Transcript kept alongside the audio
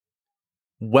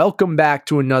Welcome back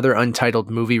to another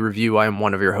Untitled Movie Review. I am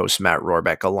one of your hosts, Matt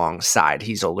Rohrbeck, alongside,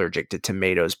 he's allergic to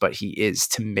tomatoes, but he is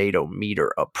tomato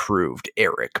meter approved,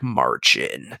 Eric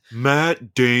Marchin.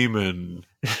 Matt Damon.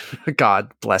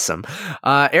 God bless him.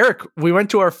 Eric, we went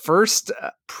to our first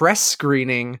press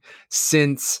screening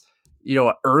since,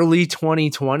 early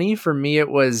 2020. For me, it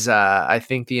was, I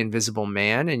think, The Invisible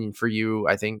Man. And for you,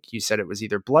 I think you said it was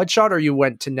either Bloodshot or you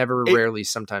went to Never, Rarely,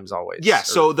 Sometimes, Always. Yeah,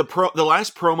 so the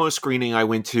last promo screening I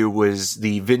went to was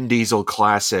the Vin Diesel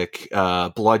classic,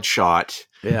 Bloodshot.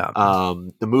 Yeah.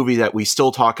 The movie that we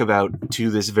still talk about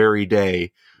to this very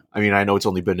day. I mean, I know it's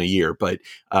only been a year, but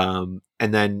and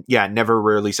then, Never,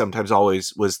 Rarely, Sometimes,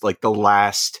 Always was like the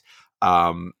last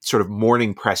sort of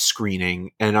morning press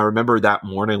screening. And I remember that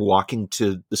morning walking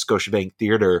to the Scotiabank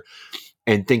Theater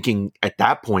and thinking at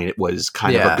that point it was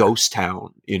kind of a ghost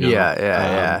town,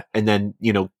 Yeah. And then,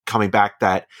 coming back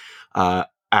that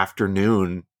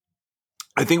afternoon,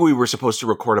 I think we were supposed to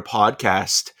record a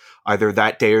podcast either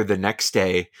that day or the next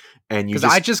day. And because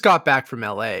I just got back from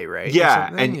LA, right?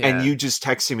 Yeah, and you just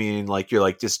texted me and you're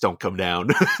like, just don't come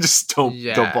down, just don't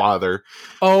bother.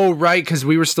 Oh, right, because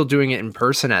we were still doing it in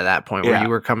person at that point, where you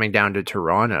were coming down to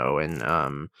Toronto,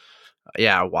 and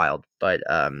wild. But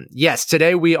yes,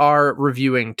 today we are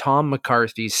reviewing Tom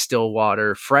McCarthy's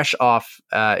Stillwater, fresh off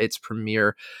its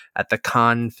premiere at the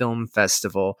Cannes Film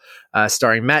Festival,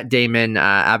 starring Matt Damon,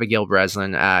 Abigail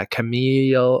Breslin,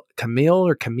 Camille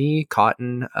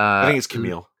Cotton. I think it's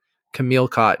Camille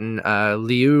Cotton,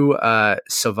 Liu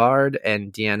Savard,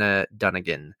 and Deanna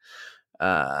Dunnigan.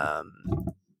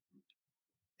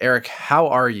 Eric, how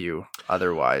are you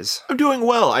otherwise? I'm doing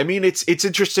well. I mean, it's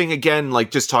interesting, again,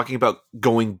 like just talking about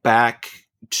going back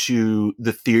to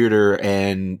the theater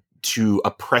and to a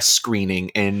press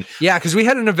screening. And yeah, because we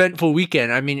had an eventful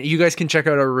weekend. I mean, you guys can check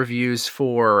out our reviews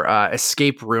for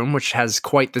Escape Room, which has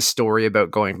quite the story about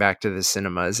going back to the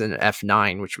cinemas, and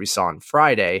F9, which we saw on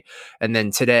Friday. And then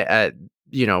today,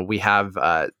 we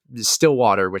have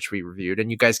Stillwater, which we reviewed. And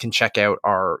you guys can check out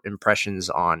our impressions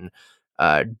on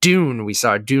Dune. We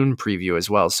saw a Dune preview as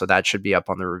well, so that should be up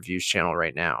on the reviews channel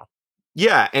right now.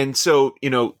 Yeah, and so,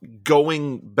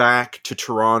 going back to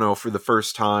Toronto for the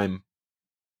first time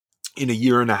in a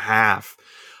year and a half,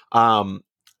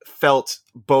 felt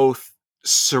both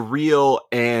surreal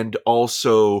and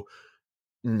also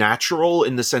natural,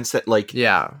 in the sense that,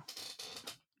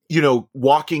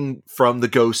 walking from the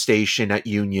GO station at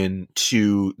Union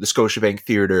to the Scotiabank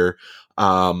Theater,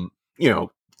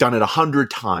 done it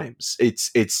 100 times. It's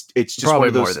just probably one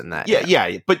of those, more than that.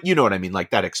 Yeah. But you know what I mean?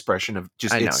 Like that expression of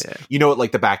just, it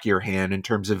like the back of your hand, in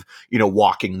terms of,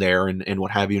 walking there and what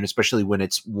have you. And especially when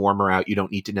it's warmer out, you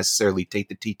don't need to necessarily take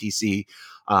the TTC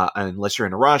unless you're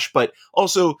in a rush. But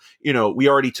also, we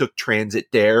already took transit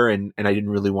there, and I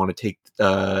didn't really want to take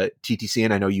TTC,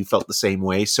 and I know you felt the same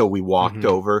way. So we walked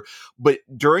over. But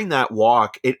during that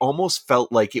walk, it almost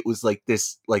felt like it was like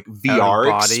this like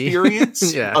VR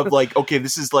experience of like, okay,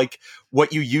 this is like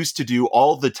what you used to do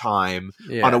all the time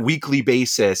on a weekly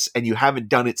basis, and you haven't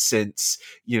done it since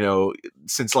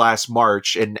last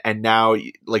March, and now,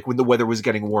 like, when the weather was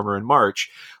getting warmer in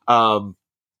March.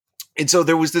 And so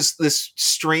there was this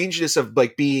strangeness of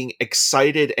like being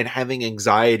excited and having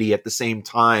anxiety at the same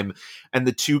time, and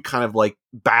the two kind of like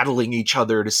battling each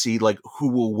other to see like who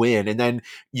will win. And then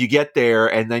you get there,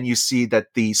 and then you see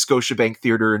that the Scotiabank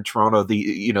Theater in Toronto,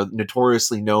 the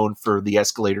notoriously known for the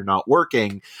escalator not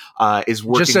working, is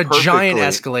working just a perfectly. Giant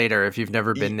escalator. If you've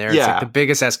never been there, it's like the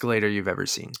biggest escalator you've ever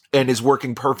seen, and is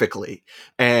working perfectly.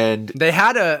 And they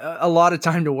had a lot of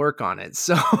time to work on it.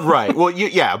 So right, well,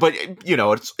 but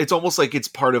it's almost like it's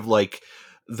part of like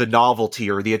the novelty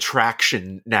or the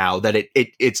attraction now that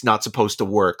it's not supposed to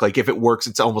work. Like if it works,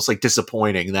 it's almost like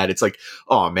disappointing that it's like,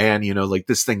 oh man, like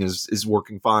this thing is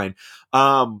working fine.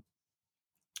 But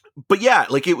yeah,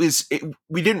 like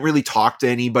we didn't really talk to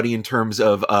anybody in terms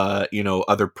of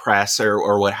other press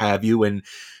or what have you, and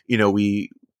we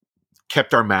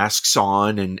kept our masks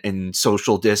on and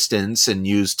social distance and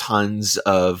used tons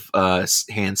of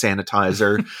hand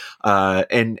sanitizer,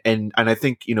 and I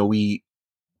think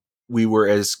we were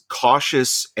as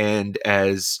cautious and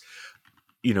as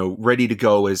ready to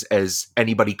go as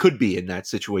anybody could be in that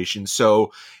situation.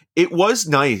 So it was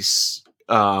nice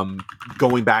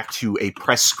going back to a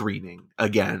press screening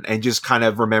again, and just kind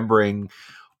of remembering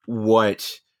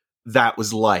what that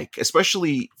was like,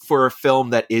 especially for a film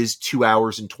that is 2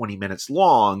 hours and 20 minutes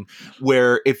long,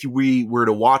 where if we were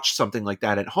to watch something like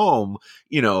that at home,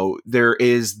 there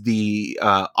is the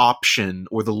option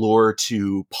or the lure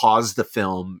to pause the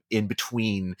film in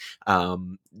between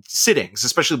sittings,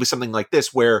 especially with something like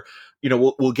this where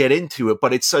we'll get into it,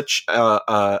 but it's such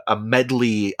a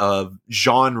medley of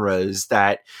genres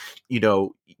that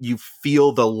you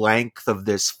feel the length of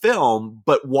this film,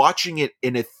 but watching it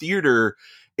in a theater,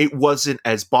 it wasn't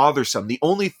as bothersome. The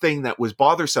only thing that was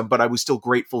bothersome, but I was still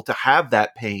grateful to have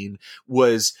that pain,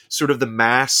 was sort of the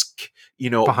mask,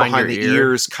 behind the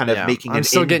ears kind of making I'm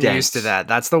still indent. getting used to that.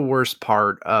 That's the worst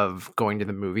part of going to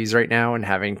the movies right now and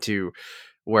having to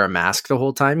wear a mask the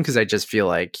whole time, because I just feel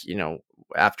like,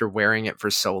 after wearing it for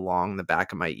so long, the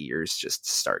back of my ears just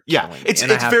start killing me. It's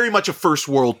very much a first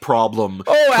world problem.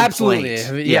 Oh,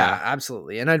 absolutely. Yeah,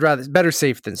 absolutely. And I'd rather, better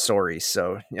safe than sorry.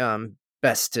 So,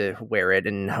 best to wear it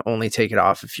and only take it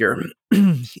off if you're,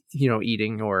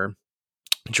 eating or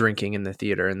drinking in the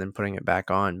theater and then putting it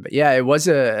back on. But yeah, it was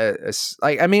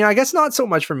I guess not so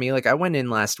much for me. Like, I went in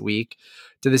last week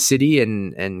to the city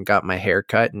and got my hair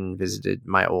cut and visited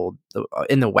my old,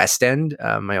 in the West End,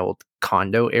 my old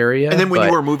condo area. And then when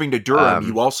you were moving to Durham,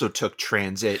 you also took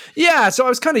transit. Yeah, so I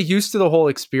was kind of used to the whole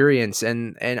experience,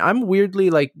 and I'm weirdly,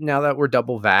 like, now that we're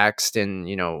double vaxxed and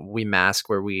we mask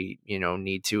where we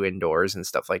need to indoors and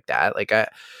stuff like that, like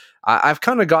I've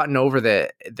kind of gotten over the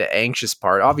anxious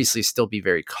part. Obviously still be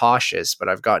very cautious, but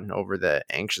I've gotten over the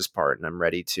anxious part, and I'm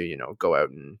ready to go out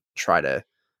and try to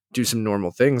do some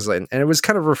normal things. And it was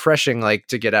kind of refreshing, like,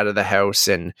 to get out of the house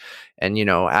and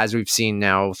as we've seen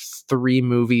now 3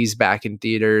 movies back in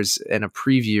theaters and a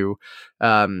preview.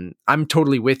 I'm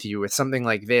totally with you with something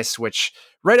like this, which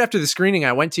right after the screening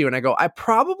I went to, and I go, I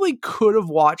probably could have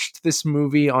watched this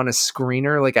movie on a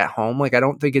screener, like at home. Like, I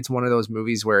don't think it's one of those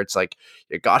movies where it's like,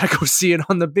 you gotta go see it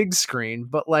on the big screen.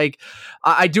 But like,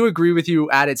 I do agree with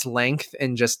you at its length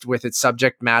and just with its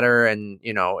subject matter. And,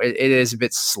 it is a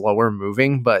bit slower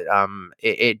moving, but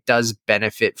it does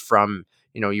benefit from,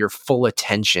 your full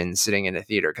attention sitting in a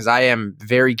theater. Cause I am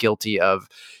very guilty of,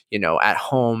 at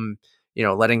home,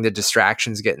 letting the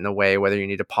distractions get in the way, whether you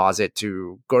need to pause it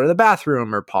to go to the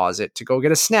bathroom or pause it to go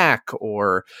get a snack,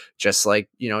 or just like,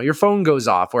 your phone goes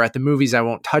off. Where at the movies, I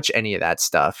won't touch any of that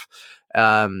stuff.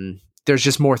 There's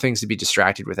just more things to be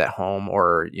distracted with at home,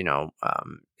 or,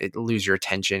 it lose your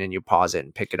attention and you pause it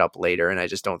and pick it up later. And I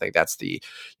just don't think that's the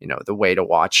way to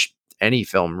watch any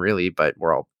film, really. But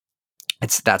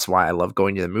that's why I love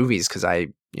going to the movies, because I,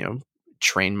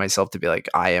 train myself to be like,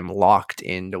 I am locked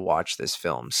in to watch this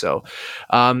film. So,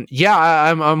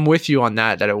 I'm with you on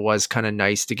that it was kind of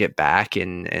nice to get back,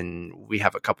 and we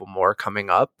have a couple more coming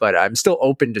up, but I'm still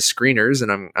open to screeners,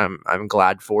 and I'm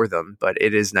glad for them, but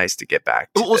it is nice to get back.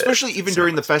 Well, especially even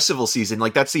during the festival season,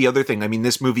 like, that's the other thing. I mean,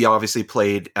 this movie obviously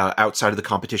played outside of the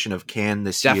competition of Cannes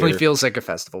this year. Definitely feels like a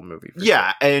festival movie.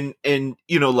 Yeah. Sure. And,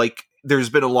 like,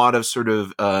 there's been a lot of sort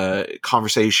of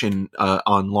conversation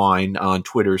online on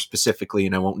Twitter specifically,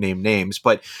 and I won't name names,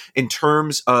 but in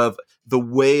terms of the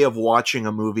way of watching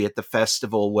a movie at the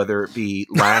festival, whether it be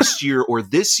last year or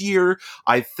this year,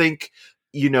 I think,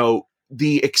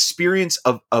 the experience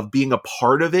of being a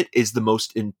part of it is the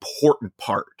most important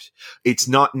part. It's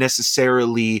not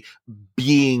necessarily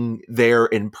being there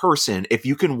in person. If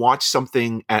you can watch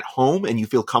something at home and you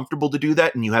feel comfortable to do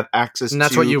that, and you have access and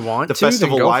that's to what you want the to,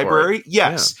 festival library,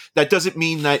 yes, that doesn't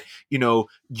mean that,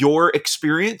 your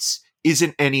experience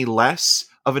isn't any less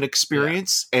of an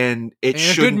experience, and it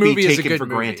shouldn't be taken for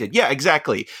granted. Yeah,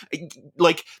 exactly.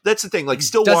 Like, that's the thing. Like,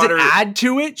 Stillwater, does it add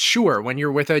to it? Sure. When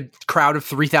you're with a crowd of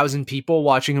 3,000 people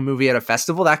watching a movie at a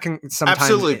festival, that can sometimes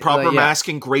absolutely proper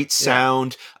masking, great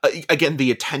sound. Again, the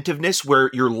attentiveness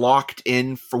where you're locked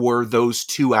in for those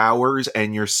 2 hours,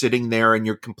 and you're sitting there and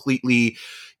you're completely,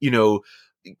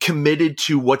 committed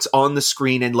to what's on the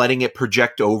screen and letting it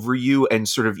project over you, and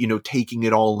sort of, taking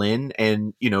it all in.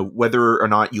 And, whether or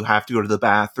not you have to go to the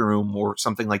bathroom or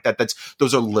something like that,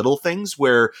 those are little things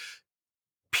where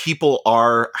people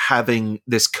are having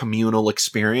this communal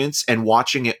experience, and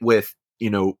watching it with,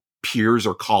 peers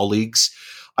or colleagues,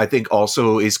 I think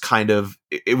also is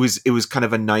it was kind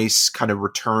of a nice kind of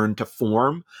return to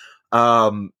form.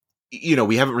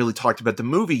 We haven't really talked about the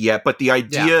movie yet, but the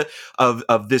idea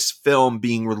of this film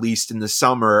being released in the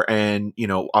summer, and,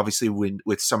 obviously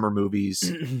with summer movies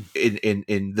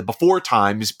in the before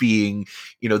times being,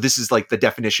 this is like the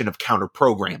definition of counter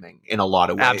programming in a lot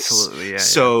of ways. Absolutely. Yeah,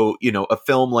 so, a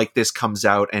film like this comes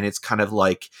out, and it's kind of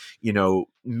like,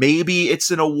 maybe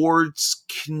it's an awards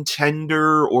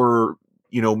contender, or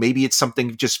maybe it's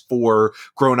something just for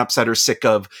grown-ups that are sick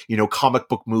of, comic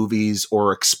book movies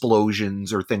or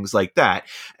explosions or things like that.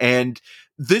 And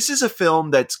this is a film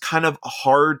that's kind of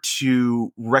hard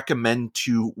to recommend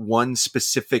to one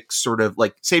specific sort of,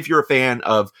 like, say if you're a fan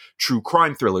of true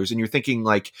crime thrillers and you're thinking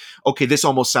like, okay, this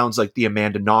almost sounds like the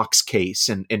Amanda Knox case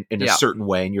in a certain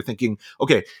way. And you're thinking,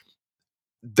 okay,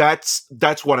 that's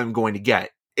what I'm going to get.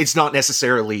 It's not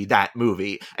necessarily that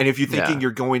movie. And if you're thinking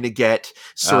you're going to get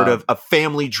sort of a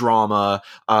family drama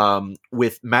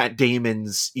with Matt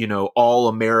Damon's, all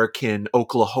American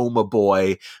Oklahoma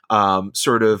boy,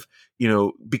 sort of,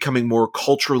 becoming more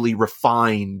culturally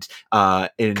refined,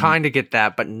 in kind of get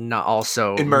that, but not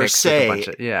also in Marseille.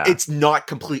 Yeah, it's not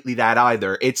completely that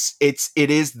either. It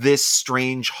is this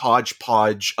strange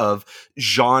hodgepodge of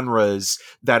genres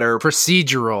that are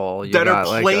procedural, that are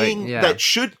playing, that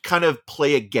should kind of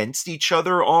play against each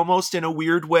other almost in a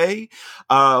weird way.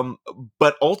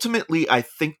 But ultimately, I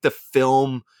think the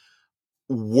film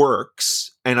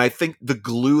works, and I think the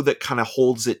glue that kind of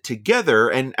holds it together,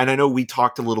 and I know we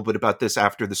talked a little bit about this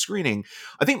after the screening,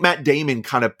 I think Matt Damon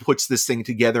kind of puts this thing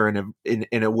together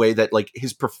in a way that, like,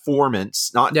 his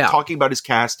performance, not talking about his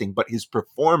casting, but his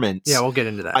performance, we'll get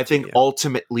into that, I think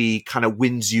ultimately kind of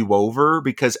wins you over,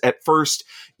 because at first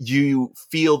you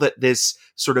feel that this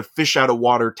sort of fish out of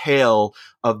water tale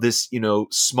of this,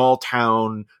 small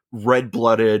town,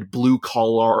 red-blooded,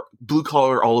 blue-collar,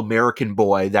 all-American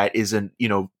boy that is an,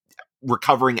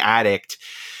 recovering addict,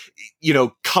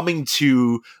 coming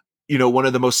to, one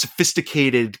of the most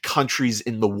sophisticated countries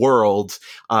in the world,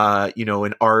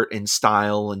 in art and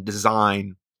style and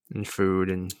design and food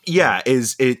and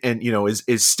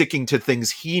is sticking to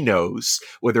things he knows,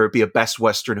 whether it be a Best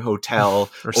Western hotel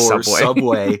or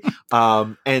Subway.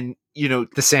 And the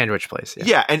sandwich place.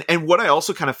 And what I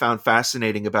also kind of found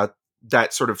fascinating about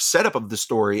that sort of setup of the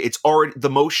story, it's already the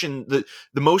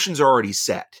motions are already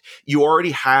set. You already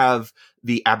have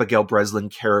the Abigail Breslin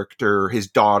character, his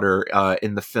daughter,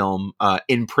 in the film,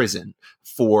 in prison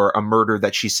for a murder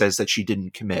that she says that she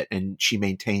didn't commit, and she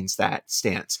maintains that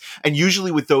stance. And usually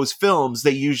with those films,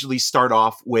 they usually start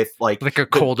off with like a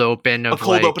cold open of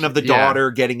the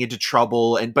daughter getting into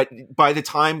trouble, but by the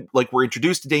time, like, we're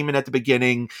introduced to Damon at the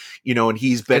beginning, and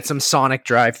he's been get some Sonic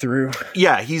drive-through.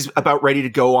 Yeah, he's about ready to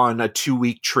go on a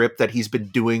 2-week trip that he's been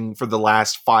doing for the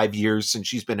last 5 years since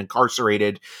she's been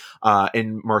incarcerated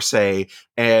in Marseille.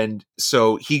 And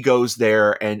so he goes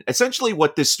there, and essentially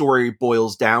what this story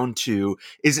boils down to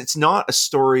is it's not a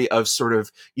story of sort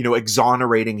of,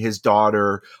 exonerating his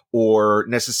daughter, or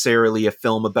necessarily a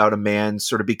film about a man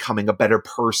sort of becoming a better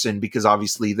person, because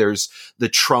obviously there's the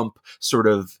Trump sort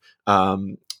of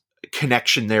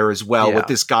connection there as well, with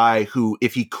this guy who,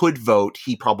 if he could vote,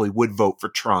 he probably would vote for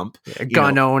Trump.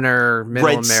 Gun owner,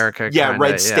 middle America.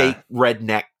 Red state,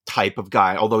 redneck type of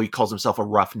guy, although he calls himself a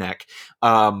roughneck.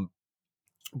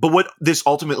 But what this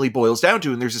ultimately boils down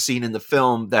to, and there's a scene in the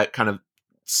film that kind of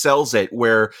sells it,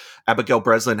 where Abigail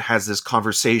Breslin has this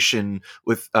conversation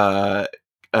with what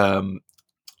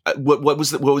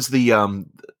was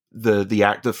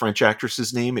the French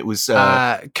actress's name? It was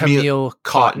Camille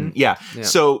Cotton. Yeah.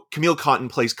 So Camille Cotton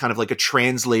plays kind of like a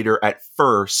translator at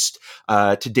first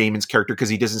to Damon's character, because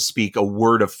he doesn't speak a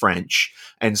word of French,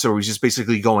 and so he's just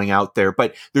basically going out there.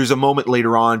 But there's a moment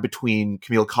later on between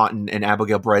Camille Cotton and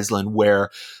Abigail Breslin where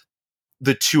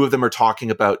the two of them are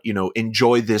talking about,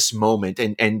 enjoy this moment,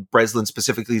 and Breslin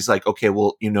specifically is like, okay,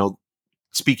 well,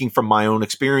 speaking from my own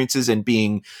experiences and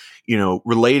being,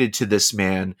 related to this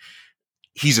man,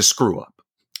 he's a screw up,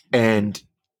 and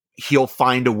he'll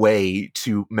find a way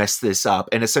to mess this up.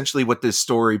 And essentially what this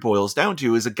story boils down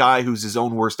to is a guy who's his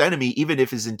own worst enemy. Even if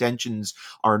his intentions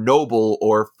are noble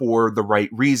or for the right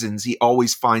reasons, he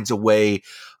always finds a way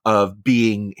of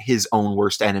being his own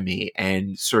worst enemy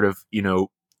and sort of,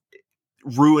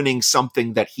 ruining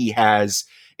something that he has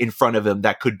in front of him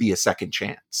that could be a second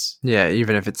chance. Yeah,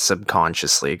 even if it's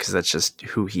subconsciously, because that's just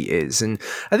who he is. And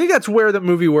I think that's where the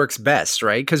movie works best,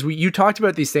 right? Because you talked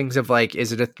about these things of like,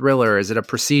 is it a thriller? Is it a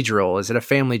procedural? Is it a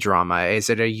family drama? Is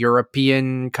it a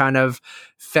European kind of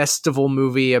festival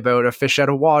movie about a fish out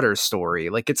of water story?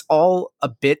 Like, it's all a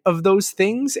bit of those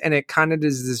things, and it kind of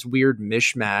does this weird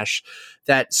mishmash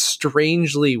that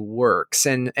strangely works.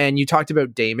 And you talked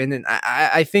about Damon, and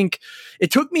I think it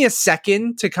took me a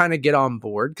second to kind of get on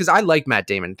board, because I like Matt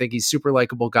Damon. I think he's a super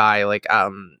likable guy. Like,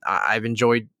 I've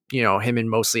enjoyed, him in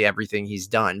mostly everything he's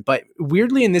done. But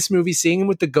weirdly in this movie, seeing him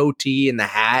with the goatee and the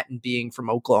hat and being from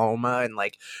Oklahoma and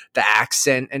like the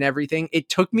accent and everything, it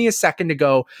took me a second to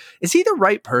go, is he the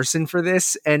right person for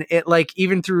this? And it, like,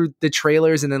 even through the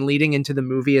trailers and then leading into the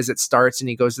movie as it starts and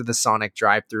he goes to the Sonic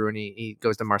drive-through and he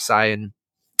goes to Marseille, and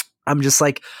I'm just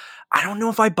like, I don't know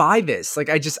if I buy this. Like,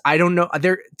 I don't know.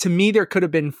 To me, there could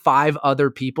have been 5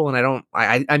 other people. And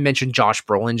I mentioned Josh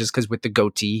Brolin just because with the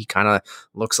goatee, he kind of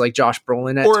looks like Josh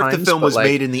Brolin at or times. Or if the film was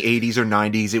made in the 80s or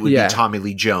 90s, it would be Tommy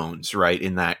Lee Jones, right?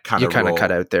 In that kind of role. You kind of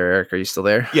cut out there, Eric. Are you still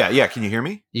there? Yeah. Can you hear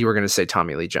me? You were going to say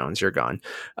Tommy Lee Jones. You're gone.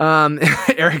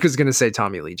 Eric was going to say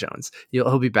Tommy Lee Jones.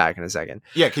 He'll be back in a second.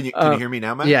 Yeah. Can you hear me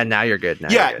now, Matt? Yeah, now you're good. You're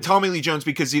good. Tommy Lee Jones,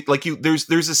 because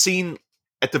there's a scene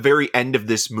at the very end of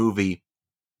this movie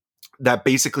that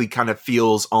basically kind of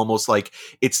feels almost like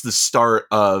it's the start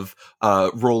of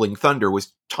Rolling Thunder,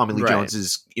 was Tommy Lee Jones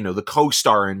is, the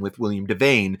co-starring with William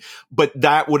Devane, but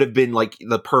that would have been like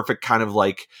the perfect kind of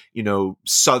like,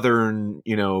 Southern,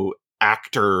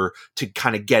 actor to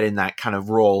kind of get in that kind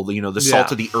of role, the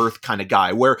salt of the earth kind of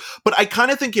guy, but I kind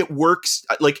of think it works.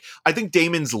 Like, I think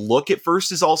Damon's look at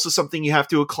first is also something you have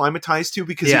to acclimatize to,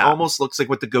 because he almost looks like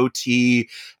with the goatee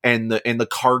and the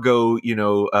cargo,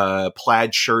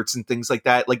 plaid shirts and things like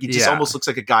that. Like, he just almost looks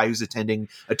like a guy who's attending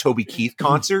a Toby Keith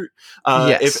concert,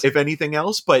 if anything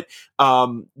else. But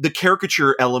the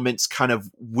caricature elements kind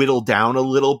of whittle down a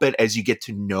little bit as you get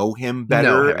to know him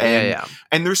better.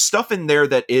 And there's stuff in there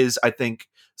that is, I think,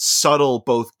 subtle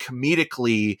both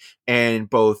comedically and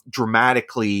both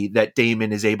dramatically that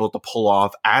Damon is able to pull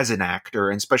off as an actor,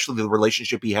 and especially the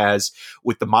relationship he has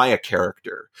with the Maya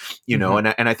character,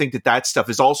 and I think that stuff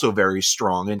is also very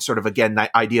strong, and sort of, again,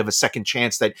 that idea of a second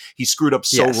chance, that he screwed up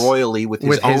so royally with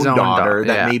his own daughter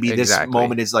that maybe this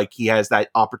moment is like he has that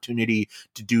opportunity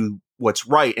to do what's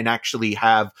right and actually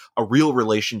have a real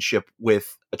relationship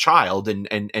with a child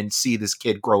and see this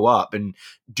kid grow up and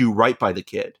do right by the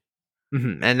kid.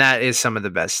 Mm-hmm. And that is some of the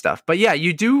best stuff. But yeah,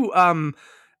 you do.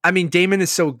 I mean, Damon is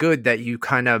so good that you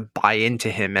kind of buy into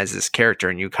him as this character,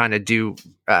 and you kind of do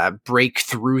break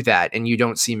through that, and you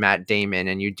don't see Matt Damon,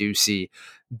 and you do see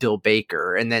Bill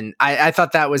Baker. And then I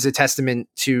thought that was a testament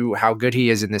to how good he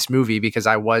is in this movie, because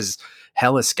I was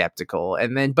hella skeptical.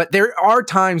 But there are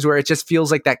times where it just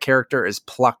feels like that character is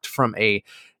plucked from a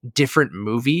different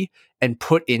movie and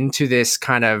put into this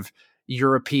kind of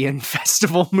European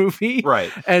festival movie,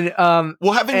 right? And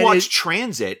having watched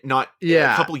Transit a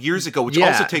couple of years ago, which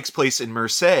also takes place in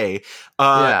Marseille,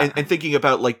 and thinking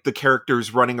about like the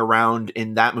characters running around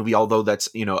in that movie, although that's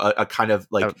a kind of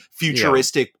like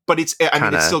futuristic, but it's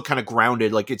it's still kind of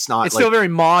grounded. Like, it's still very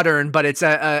modern, but it's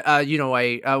a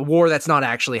war that's not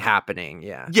actually happening.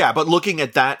 Yeah, but looking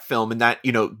at that film and that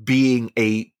being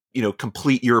a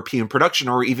complete European production,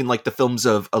 or even like the films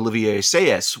of Olivier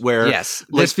Assayas, where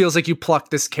this feels like you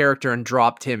plucked this character and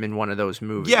dropped him in one of those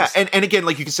movies. Yeah, and again,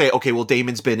 like, you can say, okay, well,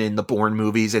 Damon's been in the Bourne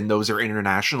movies, and those are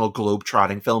international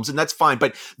globe-trotting films, and that's fine.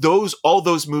 But all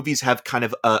those movies have kind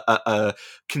of a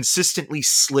consistently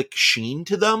slick sheen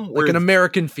to them, like an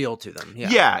American feel to them.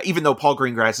 Yeah, even though Paul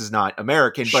Greengrass is not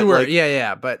American. Sure,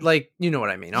 but but like, you know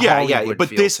what I mean. But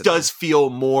this does feel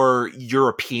more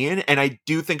European, and I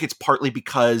do think it's partly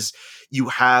because you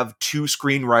have 2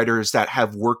 screenwriters that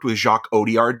have worked with Jacques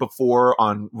Audiard before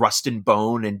on Rust and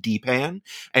Bone and Deepan.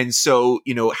 And so,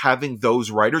 having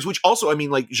those writers, which also, I mean,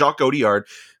 like Jacques Audiard,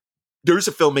 there's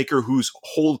a filmmaker whose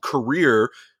whole career,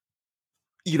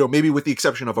 maybe with the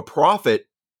exception of A Prophet,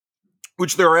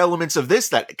 which there are elements of this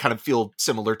that kind of feel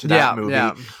similar to that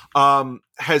movie,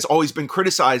 has always been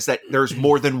criticized that there's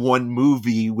more than one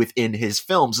movie within his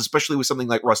films, especially with something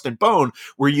like Rust and Bone,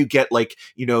 where you get like,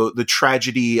 the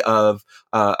tragedy of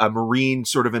a Marine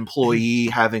sort of employee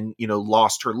having,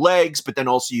 lost her legs, but then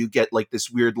also you get like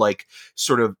this weird, like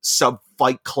sort of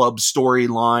Fight Club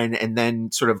storyline, and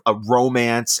then sort of a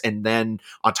romance, and then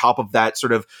on top of that,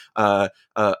 sort of a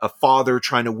father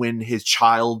trying to win his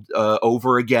child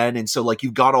over again. And so like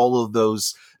you've got all of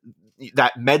those,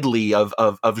 that medley of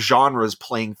genres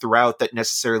playing throughout that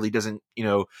necessarily doesn't,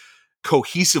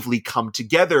 cohesively come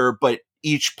together, but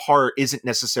each part isn't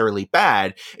necessarily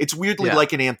bad. It's weirdly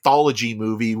like an anthology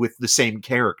movie with the same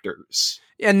characters.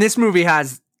 And this movie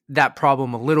has that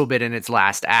problem a little bit in its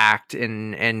last act,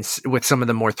 and with some of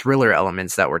the more thriller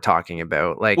elements that we're talking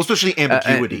about, like especially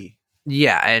ambiguity.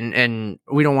 And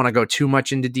we don't want to go too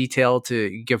much into detail to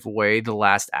give away the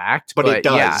last act, but it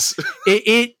does.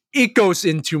 It goes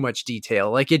in too much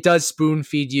detail. Like, it does spoon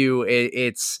feed you.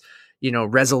 It's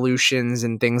resolutions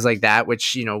and things like that,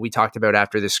 which, we talked about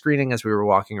after the screening as we were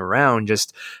walking around,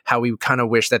 just how we kind of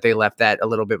wish that they left that a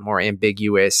little bit more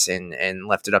ambiguous and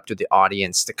left it up to the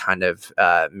audience to kind of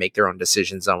make their own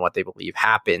decisions on what they believe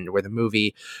happened. Where the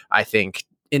movie, I think,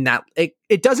 in that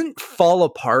it doesn't fall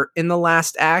apart in the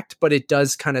last act, but it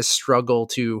does kind of struggle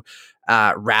to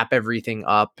wrap everything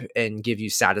up and give you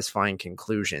satisfying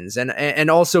conclusions. And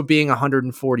also being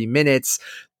 140 minutes,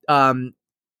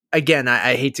 again,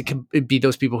 I hate to be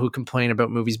those people who complain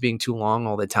about movies being too long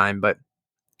all the time, but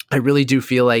I really do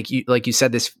feel like you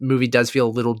said, this movie does feel a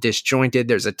little disjointed.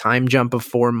 There's a time jump of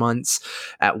 4 months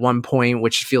at one point,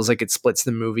 which feels like it splits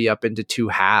the movie up into two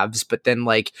halves. But then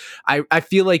like, I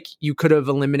feel like you could have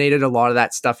eliminated a lot of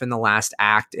that stuff in the last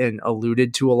act and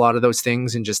alluded to a lot of those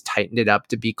things and just tightened it up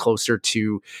to be closer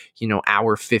to,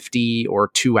 hour 50 or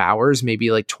 2 hours,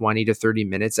 maybe like 20 to 30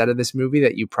 minutes out of this movie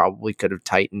that you probably could have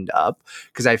tightened up.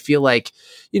 Cause I feel like,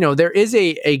 there is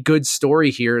a good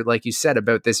story here, like you said,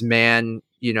 about this man,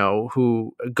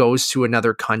 who goes to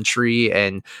another country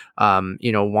and,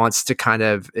 wants to kind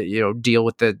of, deal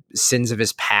with the sins of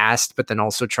his past, but then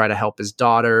also try to help his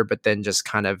daughter, but then just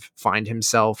kind of find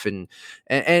himself. And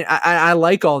I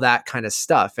like all that kind of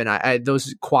stuff. And I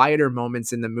those quieter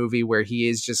moments in the movie where he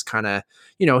is just kind of,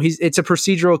 it's a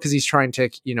procedural because he's trying to,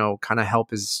 kind of help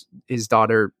his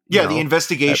daughter. The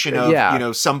investigation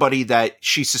of, somebody that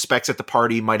she suspects at the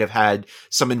party might have had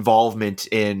some involvement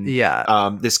in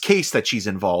this case that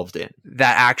she's involved in,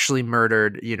 that actually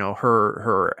murdered,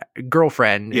 her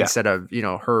girlfriend instead of,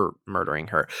 her murdering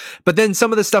her. But then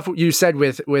some of the stuff you said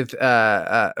with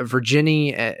Virginie,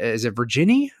 is it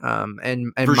Virginie?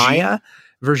 And Virgin? Maya.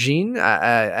 Virgin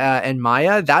and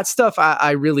Maya, that stuff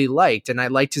I really liked, and I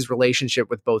liked his relationship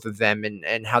with both of them,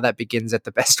 and how that begins at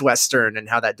the Best Western and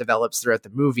how that develops throughout the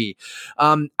movie.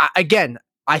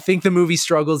 I think the movie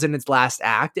struggles in its last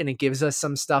act, and it gives us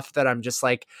some stuff that I'm just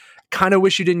like, kind of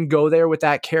wish you didn't go there with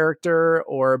that character,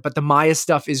 but the Maya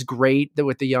stuff is great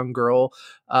with the young girl.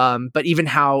 But even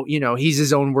how, he's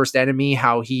his own worst enemy,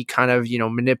 how he kind of,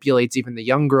 manipulates even the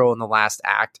young girl in the last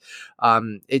act.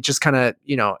 It just kind of,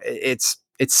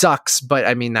 it sucks, but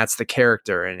I mean, that's the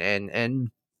character. And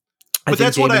but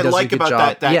that's what I like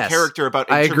about that character, about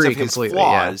in terms of his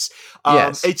flaws.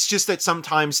 It's just that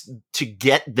sometimes to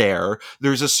get there,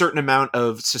 there's a certain amount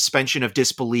of suspension of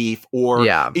disbelief, or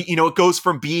it goes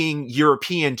from being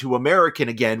European to American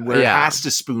again, where it has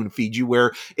to spoon feed you.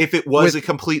 Where if it was a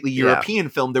completely European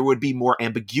film, there would be more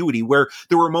ambiguity. Where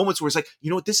there were moments where it's like,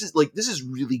 this is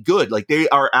really good. Like they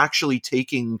are actually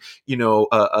taking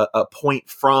a point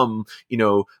from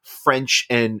French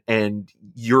and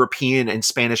European and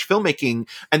Spanish filmmaking.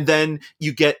 And then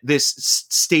you get this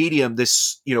stadium,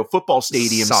 this football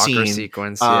stadium soccer scene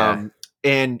sequence,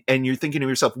 and you're thinking to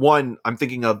yourself, one, I'm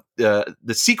thinking of The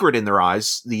Secret in Their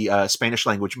Eyes, the Spanish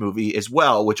language movie as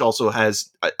well, which also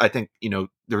has, I think,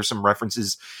 there are some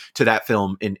references to that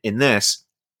film in this.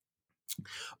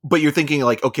 But you're thinking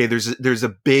like, okay, there's a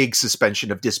big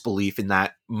suspension of disbelief in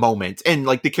that moment. And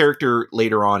like the character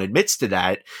later on admits to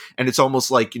that. And it's almost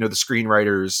like, the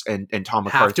screenwriters and Tom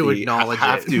McCarthy have to acknowledge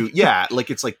it. Like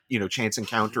it's like, chance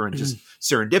encounter and just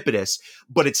serendipitous,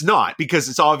 but it's not, because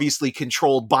it's obviously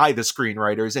controlled by the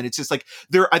screenwriters. And it's just like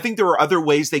I think there are other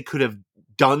ways they could have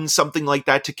done something like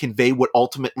that to convey what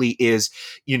ultimately is,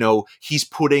 he's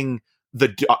putting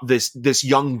this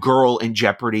young girl in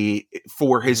jeopardy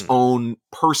for his own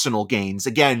personal gains.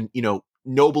 Again,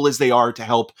 noble as they are to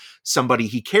help somebody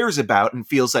he cares about and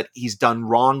feels that he's done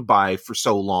wrong by for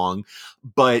so long,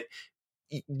 but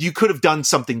you could have done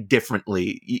something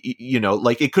differently.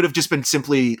 Like it could have just been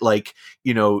simply like,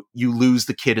 you lose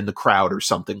the kid in the crowd or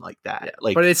something like that.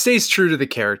 Like, but it stays true to the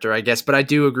character, I guess. But I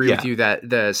do agree with you that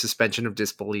the suspension of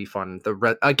disbelief on the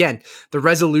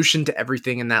resolution to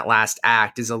everything in that last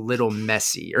act is a little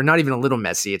messy, or not even a little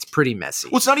messy. It's pretty messy.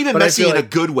 Well, it's not even messy in a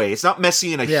good way. It's not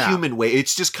messy in a human way.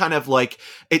 It's just kind of like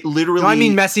it literally. No, I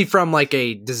mean messy from like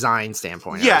a design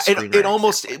standpoint. Yeah, it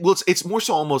almost it's more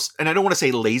so almost, and I don't want to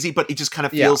say lazy, but it just kind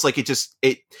of feels like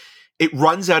it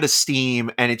runs out of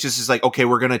steam, and it just is like, okay,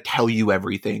 we're going to tell you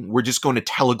everything. We're just going to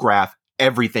telegraph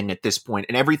everything at this point,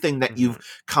 and everything that you've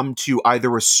come to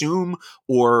either assume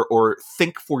or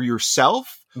think for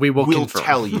yourself, we'll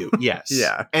tell you. Yes.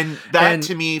 And that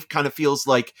to me kind of feels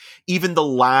like even the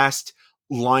last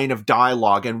line of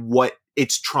dialogue and what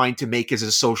it's trying to make as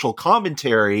a social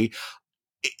commentary,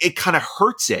 it kind of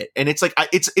hurts it. And it's like,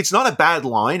 it's not a bad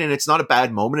line and it's not a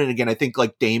bad moment. And again, I think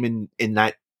like Damon in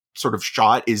that sort of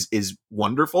shot is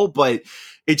wonderful, but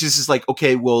it just is like,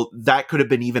 okay, well, that could have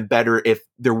been even better if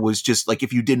there was just like,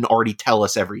 if you didn't already tell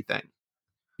us everything.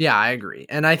 Yeah, I agree.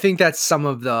 And I think that's some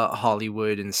of the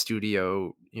Hollywood and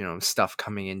studio, stuff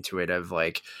coming into it, of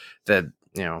like the,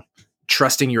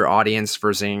 trusting your audience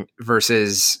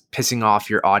versus pissing off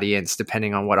your audience,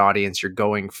 depending on what audience you're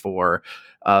going for.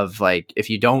 of like, if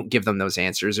you don't give them those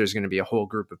answers, there's going to be a whole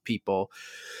group of people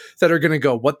that are going to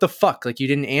go, what the fuck? Like, you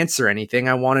didn't answer anything.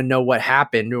 I want to know what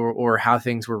happened, or how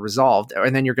things were resolved.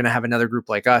 And then you're going to have another group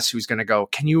like us who's going to go,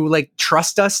 can you like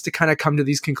trust us to kind of come to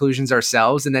these conclusions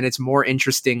ourselves? And then it's more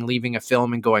interesting leaving a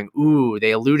film and going, ooh,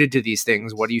 they alluded to these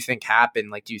things. What do you think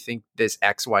happened? Like, do you think this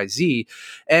X, Y, Z?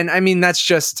 And I mean, that's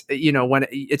just, when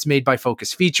it's made by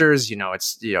Focus Features,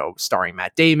 it's, starring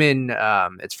Matt Damon.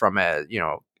 It's from a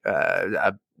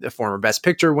former Best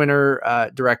Picture winner,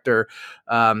 director.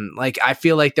 Like, I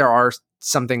feel like there are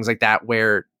some things like that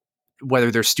where,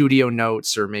 whether they're studio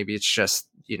notes or maybe it's just,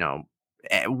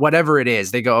 whatever it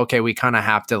is, they go, okay, we kind of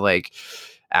have to like,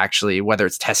 actually, whether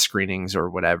it's test screenings or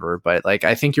whatever. But like,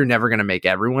 I think you're never going to make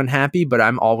everyone happy, but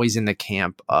I'm always in the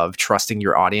camp of trusting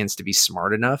your audience to be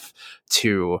smart enough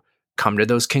to come to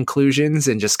those conclusions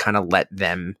and just kind of let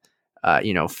them,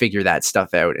 figure that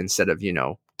stuff out instead of,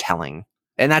 telling.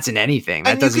 And that's in anything.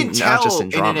 That and you can tell not just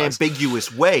in an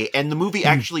ambiguous way. And the movie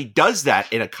actually does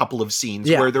that in a couple of scenes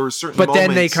where there were certain moments.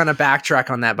 Then they kind of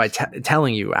backtrack on that by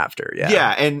telling you after. Yeah.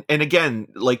 Yeah. And again,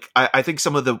 like, I think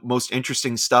some of the most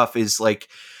interesting stuff is like,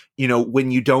 when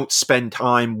you don't spend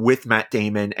time with Matt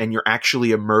Damon and you're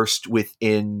actually immersed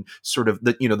within sort of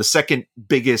the second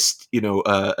biggest,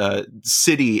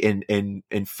 city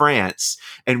in France.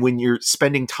 And when you're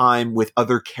spending time with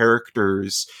other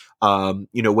characters,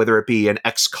 whether it be an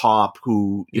ex-cop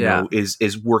who,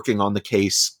 is working on the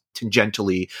case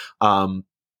tangentially,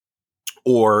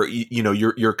 or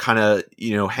you're kind of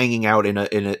hanging out in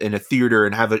a theater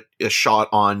and have a shot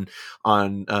on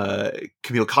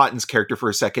Camille Cotton's character for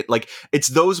a second. Like, it's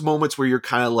those moments where you're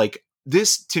kind of like,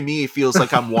 this to me feels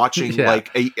like I'm watching like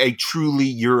a truly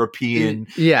European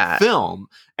film.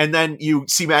 And then you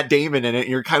see Matt Damon in it and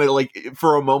you're kind of like,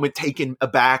 for a moment, taken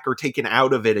aback or taken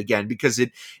out of it again, because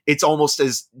it's almost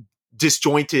as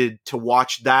disjointed to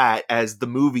watch that as the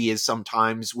movie is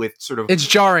sometimes, with sort of, it's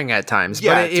jarring at times,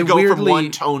 but it go weirdly, from one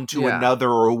tone to another,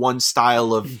 or one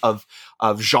style of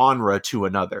genre to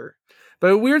another.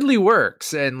 But it weirdly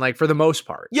works, and like, for the most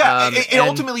part. Yeah, it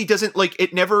ultimately doesn't, like,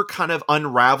 it never kind of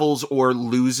unravels or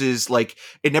loses, like,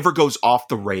 it never goes off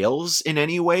the rails in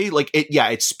any way. Like,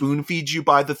 it spoon feeds you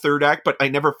by the third act, but I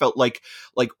never felt like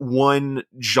one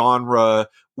genre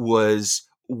was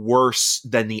worse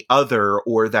than the other,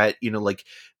 or that, like,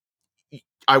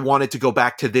 I wanted to go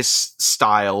back to this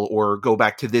style or go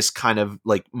back to this kind of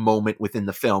like moment within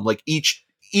the film. Like, each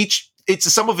it's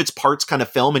a sum of its parts kind of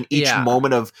film, and each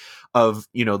moment of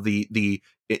the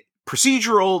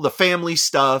procedural, the family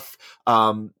stuff.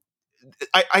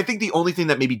 I think the only thing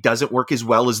that maybe doesn't work as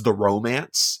well is the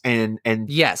romance, and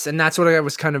yes, and that's what I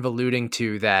was kind of alluding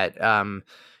to, that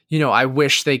I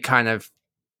wish they kind of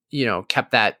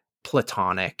kept that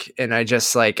platonic, and I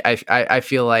just like, I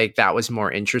feel like that was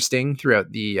more interesting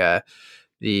throughout the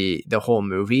whole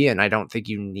movie, and I don't think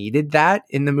you needed that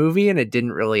in the movie, and it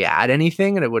didn't really add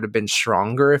anything, and it would have been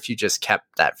stronger if you just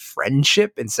kept that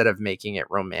friendship instead of making it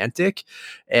romantic.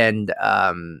 And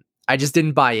I just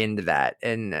didn't buy into that,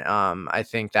 and I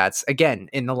think that's, again,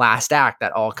 in the last act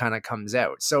that all kind of comes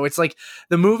out. So it's like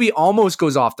the movie almost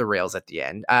goes off the rails at the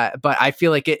end, but I feel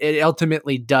like it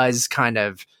ultimately does kind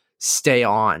of stay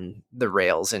on the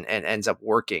rails and ends up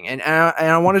working. And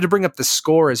I wanted to bring up the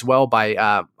score as well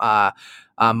by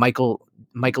Michael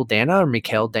Dana, or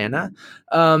Mikhail Dana,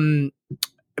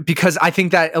 because I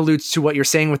think that alludes to what you're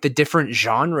saying with the different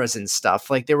genres and stuff.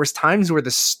 Like, there was times where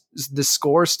the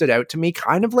score stood out to me,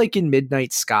 kind of like in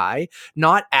Midnight Sky,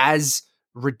 not as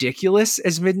ridiculous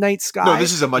as Midnight Sky. No,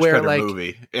 this is a much better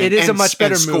movie. It is a much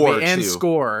better movie and too.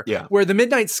 Score. Yeah, where the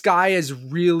Midnight Sky is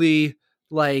really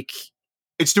like,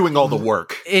 it's doing all the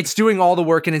work. It's doing all the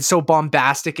work, and it's so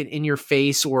bombastic and in your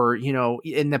face, or,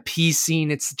 in the peace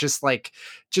scene, it's just like,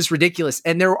 just ridiculous.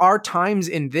 And there are times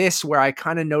in this where I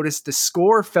kind of noticed the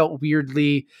score felt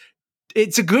weirdly,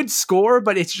 it's a good score,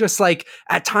 but it's just like,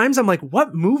 at times I'm like,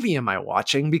 what movie am I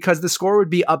watching? Because the score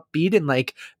would be upbeat and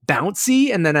like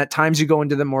bouncy. And then at times you go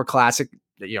into the more classic,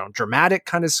 dramatic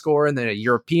kind of score, and then a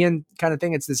European kind of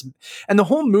thing. It's this, and the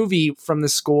whole movie, from the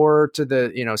score to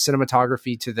the,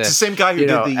 cinematography to the, it's the same guy who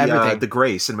did the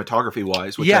Gray cinematography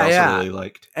wise, which I also really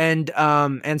liked. And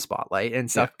Spotlight and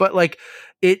stuff. Yeah. But like,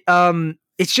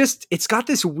 it's got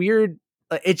this weird,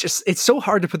 it's so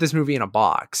hard to put this movie in a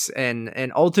box,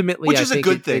 and ultimately, which is a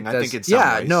good thing. I think it's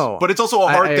but it's also a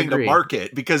hard thing to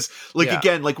market, because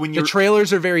again, like, when the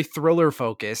trailers are very thriller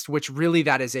focused, which really,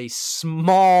 that is a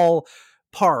small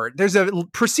part. There's a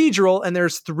procedural and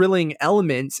there's thrilling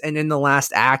elements, and in the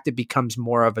last act it becomes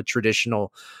more of a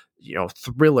traditional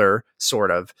thriller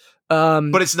sort of.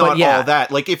 But it's not all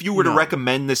that. Like, if you were to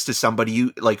recommend this to somebody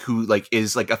who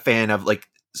is like a fan of like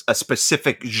a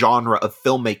specific genre of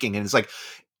filmmaking, and it's like,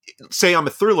 say I'm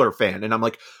a thriller fan, and I'm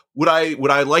like, would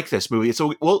I like this movie?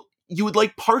 So, well, you would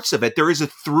like parts of it. There is a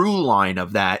through line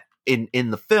of that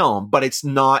in the film, but it's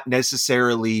not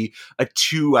necessarily a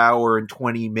 2 hour and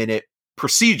 20-minute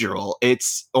procedural.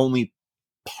 It's only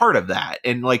part of that.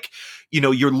 And like,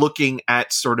 you're looking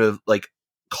at sort of like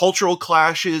cultural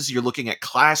clashes, you're looking at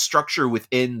class structure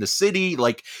within the city.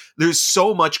 Like, there's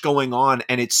so much going on,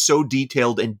 and it's so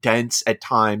detailed and dense at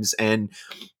times, and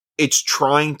it's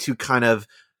trying to kind of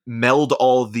meld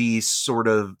all these sort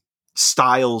of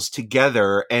styles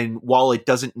together. And while it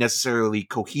doesn't necessarily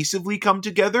cohesively come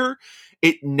together,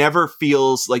 it never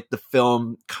feels like the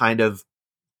film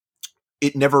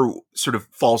it never sort of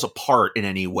falls apart in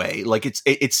any way. Like,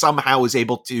 it somehow is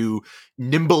able to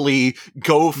nimbly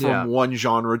go from one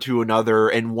genre to another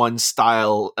and one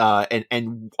style,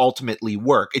 and ultimately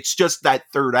work. It's just that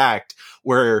third act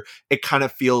where it kind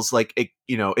of feels like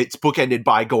it's bookended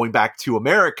by going back to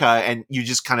America, and you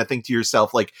just kind of think to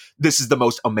yourself, like, this is the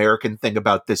most American thing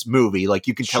about this movie. Like,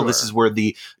 you can tell this is where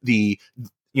the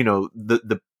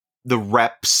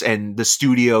reps and the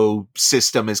studio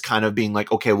system is kind of being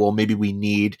like, okay, well, maybe we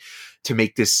need to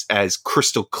make this as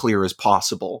crystal clear as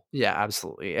possible. Yeah,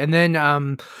 absolutely. And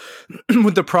then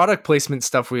with the product placement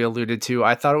stuff we alluded to,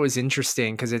 I thought it was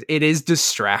interesting because it is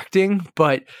distracting,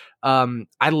 but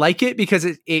I like it because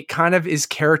it kind of is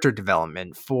character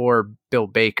development for Bill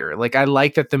Baker. Like, I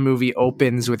like that the movie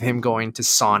opens with him going to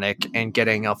Sonic and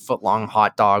getting a foot-long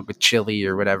hot dog with chili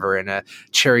or whatever, and a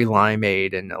cherry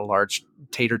limeade and a large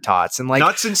tater tots. And like,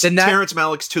 not since Terrence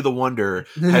Malick's To the Wonder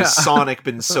has Sonic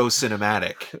been so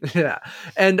cinematic. Yeah.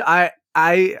 And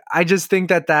I just think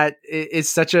that is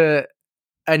such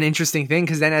an interesting thing,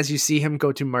 because then as you see him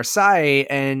go to Marseille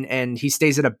and he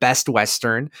stays at a Best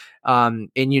Western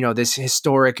in this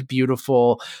historic,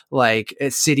 beautiful, like, a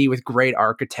city with great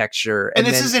architecture, and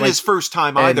this isn't his first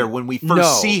time either. When we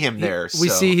first see him there, we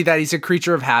see that he's a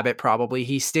creature of habit. Probably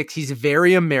he's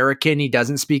very American. He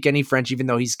doesn't speak any French, even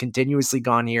though he's continuously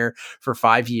gone here for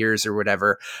 5 years or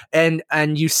whatever. And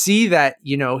you see that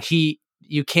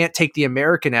you can't take the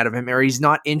American out of him, or he's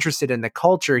not interested in the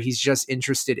culture. He's just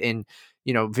interested in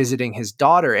visiting his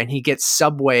daughter, and he gets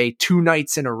Subway 2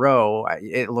 nights in a row,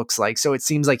 it looks like. So it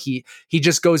seems like he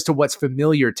just goes to what's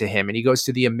familiar to him, and he goes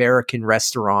to the American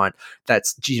restaurant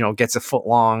that's, gets a foot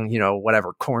long,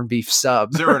 whatever, corned beef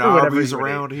sub. There are Arby's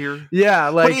around here. Yeah.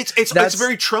 Like, but it's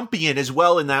very Trumpian as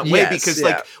well in that way, because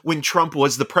like, when Trump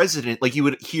was the president, like, you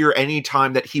would hear any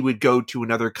time that he would go to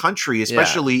another country,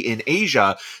 especially in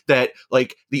Asia, that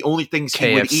like the only things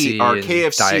he would eat are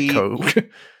KFC, Diet Coke,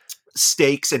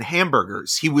 steaks, and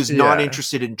hamburgers. He was not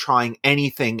interested in trying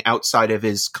anything outside of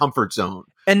his comfort zone.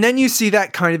 And then you see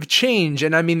that kind of change.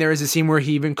 And I mean, there is a scene where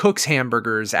he even cooks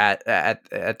hamburgers at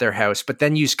their house, but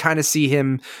then you kind of see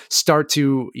him start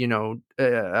to, even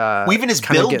his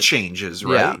build changes,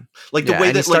 right? Yeah. Like the way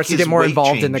and that he starts to get more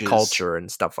involved changes in the culture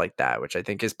and stuff like that, which I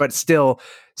think is, but still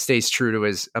stays true to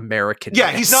his American.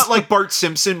 Yeah, he's not like Bart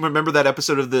Simpson. Remember that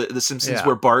episode of the Simpsons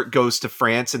where Bart goes to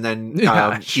France and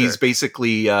then he's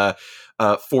basically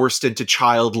forced into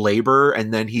child labor,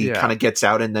 and then he kind of gets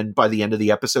out, and then by the end of the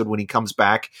episode, when he comes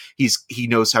back, he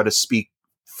knows how to speak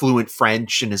fluent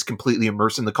French and is completely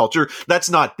immersed in the culture. That's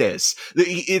not this.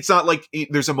 It's not like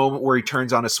there's a moment where he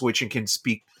turns on a switch and can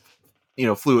speak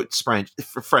fluent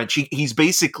French. He's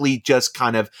basically just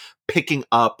kind of picking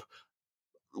up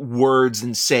words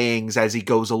and sayings as he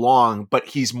goes along, but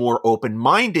he's more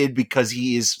open-minded because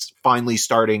he is finally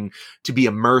starting to be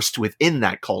immersed within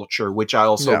that culture, which I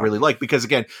also really like, because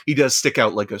again, he does stick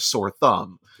out like a sore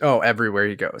thumb. Oh, everywhere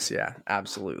he goes. Yeah,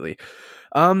 absolutely.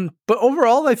 But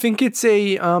overall, I think it's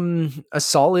a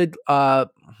solid,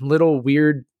 little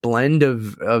weird blend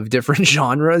of different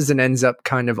genres, and ends up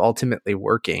kind of ultimately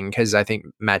working, because I think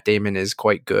Matt Damon is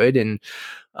quite good. And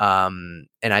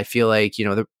I feel like,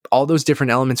 all those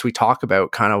different elements we talk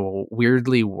about kind of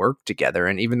weirdly work together.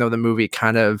 And even though the movie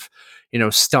kind of,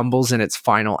 stumbles in its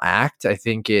final act, I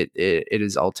think it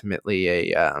is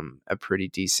ultimately a pretty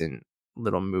decent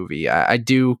little movie. I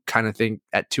do kind of think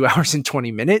at 2 hours and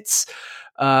 20 minutes,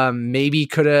 maybe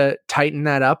could have tightened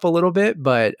that up a little bit,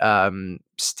 but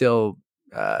still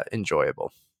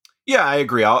enjoyable. Yeah, I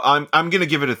agree. I'm going to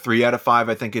give it a 3 out of 5.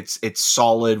 I think it's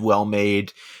solid, well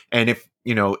made, and if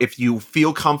you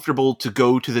feel comfortable to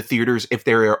go to the theaters if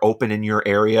they are open in your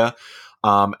area,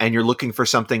 and you're looking for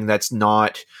something that's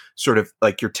not sort of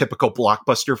like your typical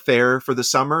blockbuster fare for the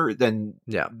summer, then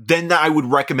I would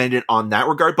recommend it on that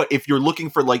regard. But if you're looking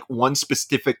for like one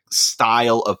specific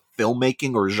style of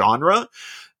filmmaking or genre,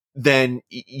 then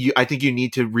I think you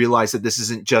need to realize that this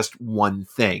isn't just one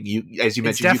thing. As you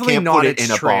mentioned, you can't put it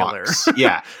in a box.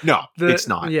 Yeah, no, it's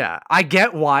not. Yeah, I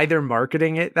get why they're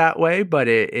marketing it that way, but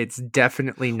it's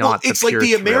definitely not. Well, it's like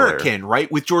The American,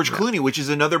 right, with George Clooney, which is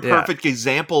another perfect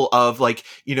example of like,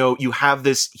 you have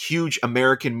this huge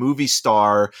American movie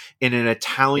star in an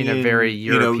Italian, in a very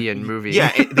European movie.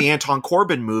 Yeah, the Anton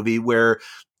Corbijn movie, where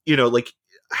like,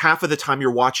 half of the time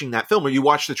you're watching that film, or you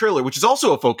watch the trailer, which is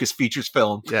also a Focus Features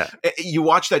film. Yeah, you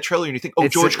watch that trailer and you think,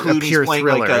 George Clooney's playing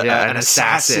thriller, like an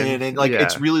assassin, and like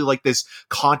it's really like this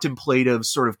contemplative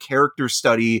sort of character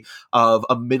study of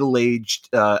a middle-aged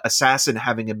assassin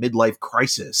having a midlife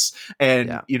crisis,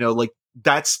 and like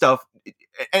that stuff.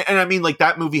 And I mean, like,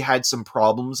 that movie had some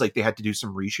problems, like they had to do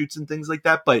some reshoots and things like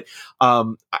that. But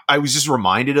I was just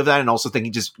reminded of that, and also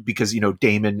thinking, just because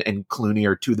Damon and Clooney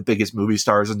are two of the biggest movie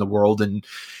stars in the world, and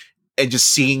just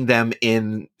seeing them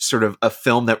in sort of a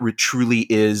film that truly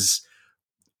is,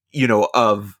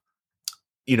 of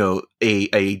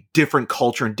a different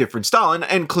culture and different style,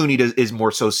 and Clooney is more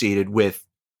associated with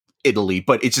Italy,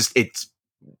 but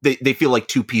they feel like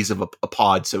two peas of a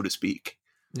pod, so to speak.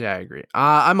 Yeah, I agree.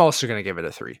 I'm also going to give it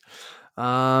a 3.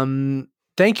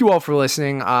 Thank you all for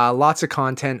listening. Lots of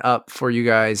content up for you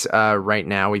guys right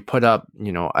now. We put up,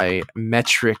 a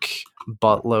metric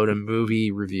buttload of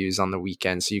movie reviews on the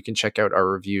weekend, so you can check out our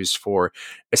reviews for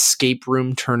Escape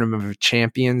Room Tournament of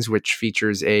Champions, which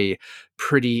features a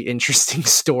pretty interesting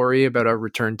story about our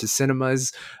return to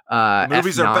cinemas.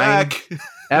 Movies F9. Are back.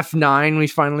 F9 we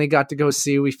finally got to go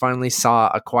see. We finally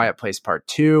saw A Quiet Place Part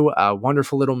 2, a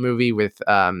wonderful little movie with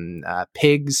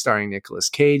pigs starring Nicolas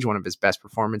Cage, one of his best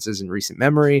performances in recent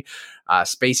memory.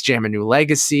 Space Jam: A New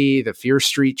Legacy, the Fear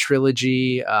Street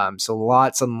trilogy. So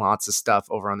lots and lots of stuff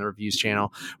over on the reviews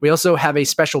channel. We also have a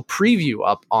special preview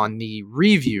up on the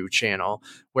review channel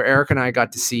where Eric and I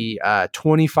got to see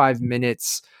 25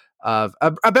 minutes of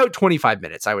about 25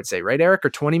 minutes, I would say, right, Eric, or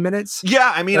 20 minutes?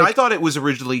 Yeah, I mean, I thought it was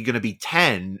originally going to be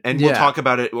 10, and we'll talk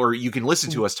about it, or you can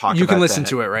listen to us talk about it. You can listen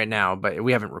to it right now, but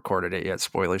we haven't recorded it yet,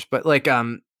 spoilers. But like,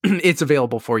 it's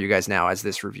available for you guys now as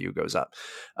this review goes up.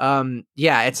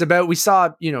 It's about, we saw,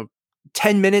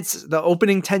 10 minutes, the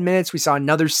opening 10 minutes, we saw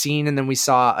another scene, and then we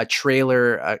saw a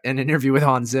trailer, an interview with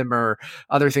Hans Zimmer,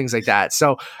 other things like that.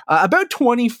 So about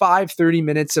 25-30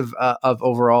 minutes of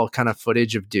overall kind of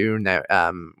footage of Dune that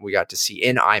we got to see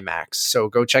in IMAX. So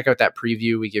go check out that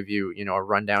preview. We give you, a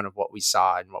rundown of what we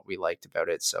saw and what we liked about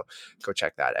it. So go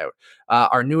check that out.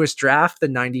 Our newest draft, the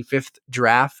 95th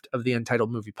draft of the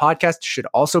Untitled Movie Podcast, should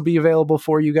also be available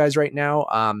for you guys right now.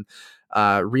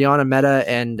 Rihanna Mehta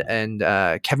and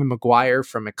Kevin McGuire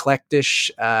from Eclectish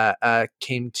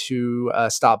came to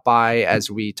stop by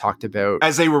as we talked about,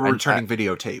 as they were returning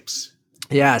videotapes.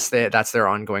 Yes, that's their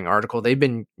ongoing article. They've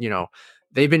been,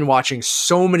 they've been watching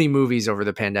so many movies over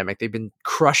the pandemic. They've been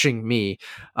crushing me.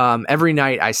 Every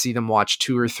night I see them watch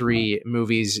 2 or 3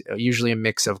 movies, usually a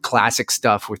mix of classic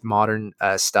stuff with modern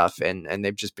stuff, and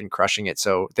they've just been crushing it.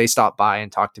 So they stopped by and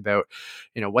talked about,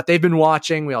 what they've been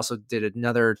watching. We also did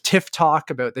another TIFF talk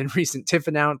about the recent TIFF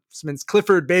announcements.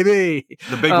 Clifford, baby!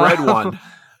 The big red one.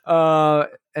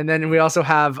 And then we also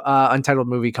have Untitled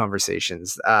Movie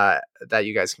Conversations that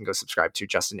you guys can go subscribe to.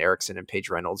 Justin Erickson and Paige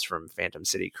Reynolds from Phantom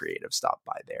City Creative stop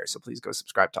by there. So please go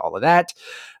subscribe to all of that.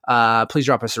 Please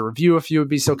drop us a review if you would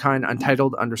be so kind.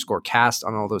 Untitled_cast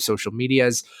on all those social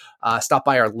medias. Stop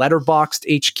by our Letterboxd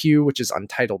HQ, which is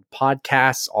Untitled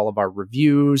Podcasts. All of our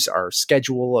reviews, our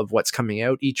schedule of what's coming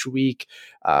out each week,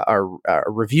 our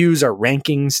reviews, our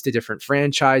rankings to different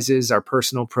franchises, our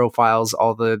personal profiles,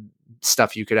 all the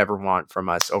stuff you could ever want from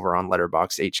us over on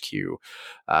Letterboxd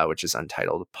HQ, which is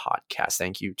Untitled Podcast.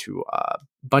 Thank you to a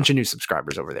bunch of new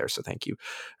subscribers over there. So thank you,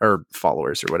 or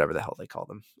followers, or whatever the hell they call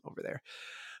them over there.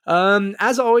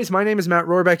 As always, my name is Matt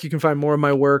Rohrbeck. You can find more of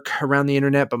my work around the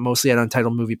internet, but mostly at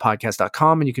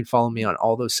untitledmoviepodcast.com. And you can follow me on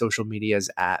all those social medias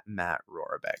at Matt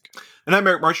Rohrbeck. And I'm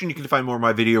Eric Martian. You can find more of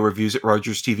my video reviews at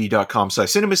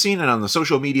rogerstv.com/cinemascene and on the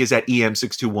social medias at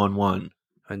EM6211.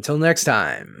 Until next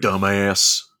time.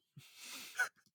 Dumbass.